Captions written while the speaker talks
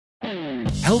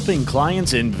helping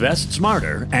clients invest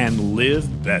smarter and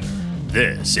live better.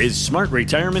 This is Smart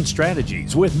Retirement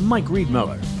Strategies with Mike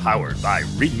Riedmiller, powered by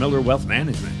Riedmiller Wealth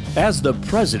Management. As the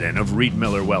president of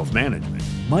Riedmiller Wealth Management,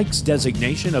 Mike's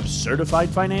designation of Certified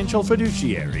Financial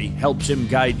Fiduciary helps him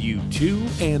guide you to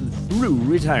and through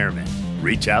retirement.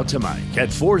 Reach out to Mike at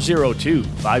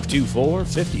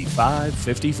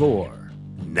 402-524-5554.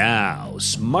 Now,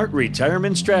 Smart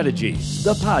Retirement Strategies,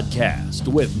 the podcast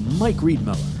with Mike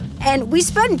Riedmiller. And we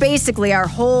spend basically our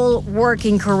whole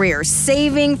working career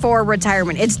saving for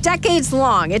retirement. It's decades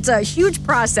long. It's a huge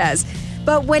process.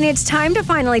 But when it's time to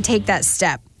finally take that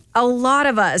step, a lot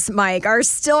of us, Mike, are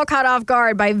still caught off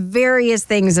guard by various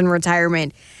things in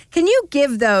retirement. Can you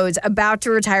give those about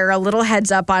to retire a little heads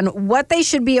up on what they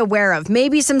should be aware of?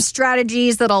 Maybe some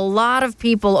strategies that a lot of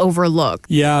people overlook.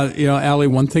 Yeah, Allie,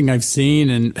 one thing I've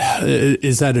seen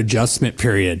is that adjustment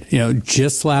period.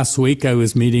 Just last week I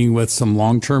was meeting with some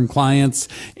long-term clients,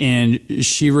 and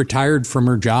she retired from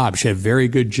her job. She had a very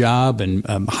good job and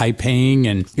high paying,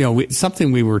 and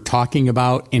something we were talking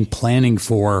about and planning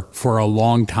for a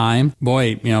long time.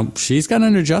 Boy, she's got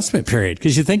an adjustment period,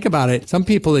 because you think about it, some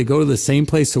people, they go to the same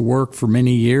place to work for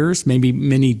many years, maybe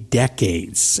many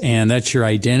decades, and that's your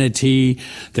identity.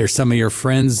 There's some of your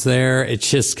friends there.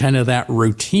 It's just kind of that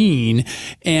routine,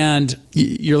 and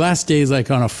your last day is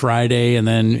like on a Friday, and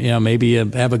then maybe you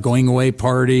have a going away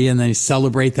party, and then you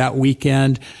celebrate that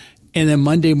weekend, and then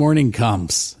Monday morning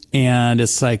comes. And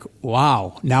it's like,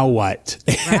 wow, now what?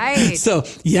 Right. So,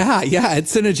 yeah,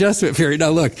 it's an adjustment period. Now,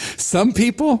 look, some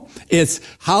people, it's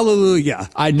hallelujah.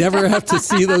 I never have to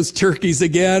see those turkeys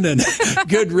again, and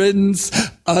good riddance.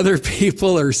 Other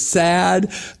people are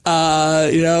sad,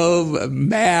 mad,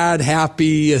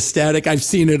 happy, ecstatic. I've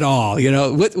seen it all.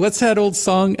 What's that old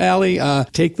song, Allie?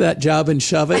 Take that job and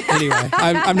shove it. Anyway,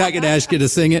 I'm not going to ask you to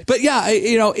sing it. But yeah,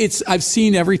 I've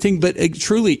seen everything, but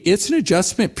truly, it's an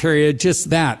adjustment period, just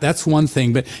that. That's one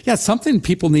thing. But yeah, something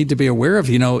people need to be aware of.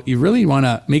 You really want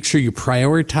to make sure you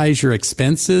prioritize your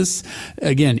expenses.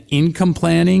 Again, income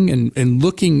planning and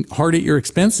looking hard at your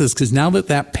expenses, because now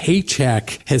that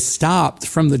paycheck has stopped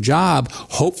from the job,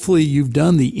 hopefully you've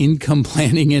done the income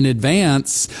planning in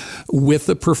advance with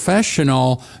a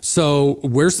professional. So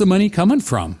where's the money coming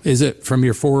from? Is it from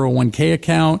your 401k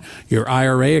account, your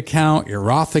IRA account, your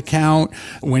Roth account?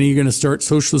 When are you going to start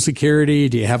Social Security?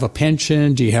 Do you have a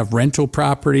pension? Do you have rental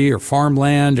property or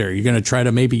farmland? Or are you going to try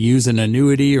to maybe use an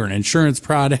annuity or an insurance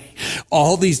product?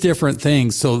 All these different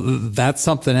things. So that's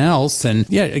something else. And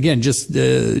yeah, again, just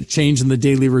changing the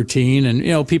daily routine.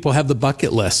 And, people have the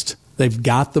bucket list. They've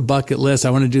got the bucket list. I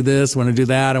want to do this, I want to do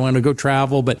that, I want to go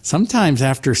travel. But sometimes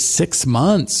after 6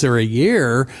 months or a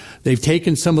year, they've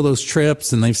taken some of those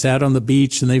trips and they've sat on the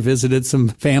beach and they visited some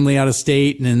family out of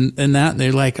state and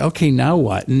they're like, okay, now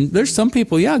what? And there's some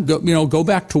people, go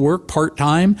back to work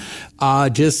part-time,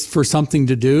 just for something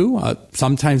to do.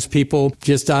 Sometimes people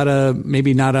just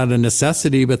maybe not out of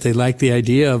necessity, but they like the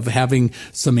idea of having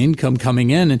some income coming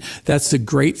in. And that's the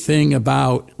great thing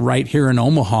about right here in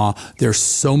Omaha. There's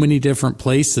so many different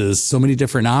places, so many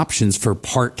different options for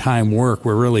part-time work.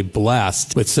 We're really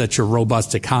blessed with such a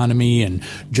robust economy and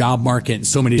job market and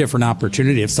so many different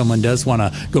opportunities if someone does want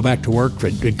to go back to work for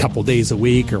a couple days a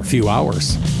week or a few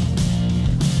hours.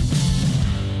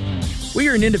 We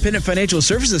are an independent financial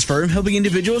services firm helping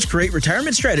individuals create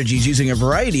retirement strategies using a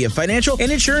variety of financial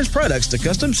and insurance products to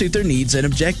custom suit their needs and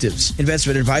objectives.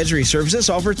 Investment advisory services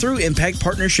offered through Impact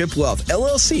Partnership Wealth,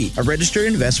 LLC, a registered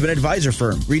investment advisor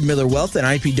firm. Riedmiller Wealth and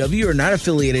IPW are not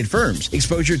affiliated firms.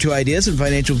 Exposure to ideas and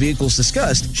financial vehicles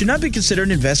discussed should not be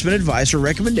considered investment advice or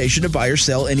recommendation to buy or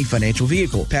sell any financial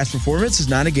vehicle. Past performance is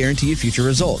not a guarantee of future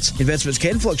results. Investments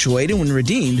can fluctuate and when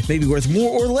redeemed may be worth more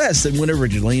or less than when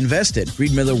originally invested.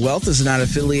 Riedmiller Wealth is not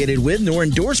affiliated with nor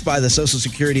endorsed by the Social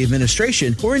Security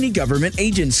Administration or any government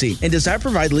agency and does not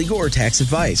provide legal or tax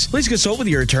advice. Please consult with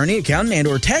your attorney, accountant, and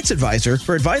or tax advisor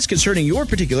for advice concerning your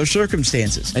particular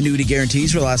circumstances. Annuity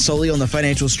guarantees rely solely on the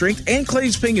financial strength and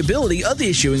claims paying ability of the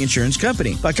issuing insurance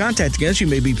company. By contacting us, you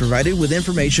may be provided with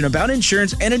information about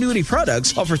insurance and annuity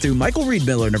products offered through Michael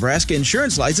Riedmiller, Nebraska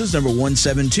Insurance License number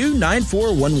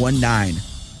 172-94119.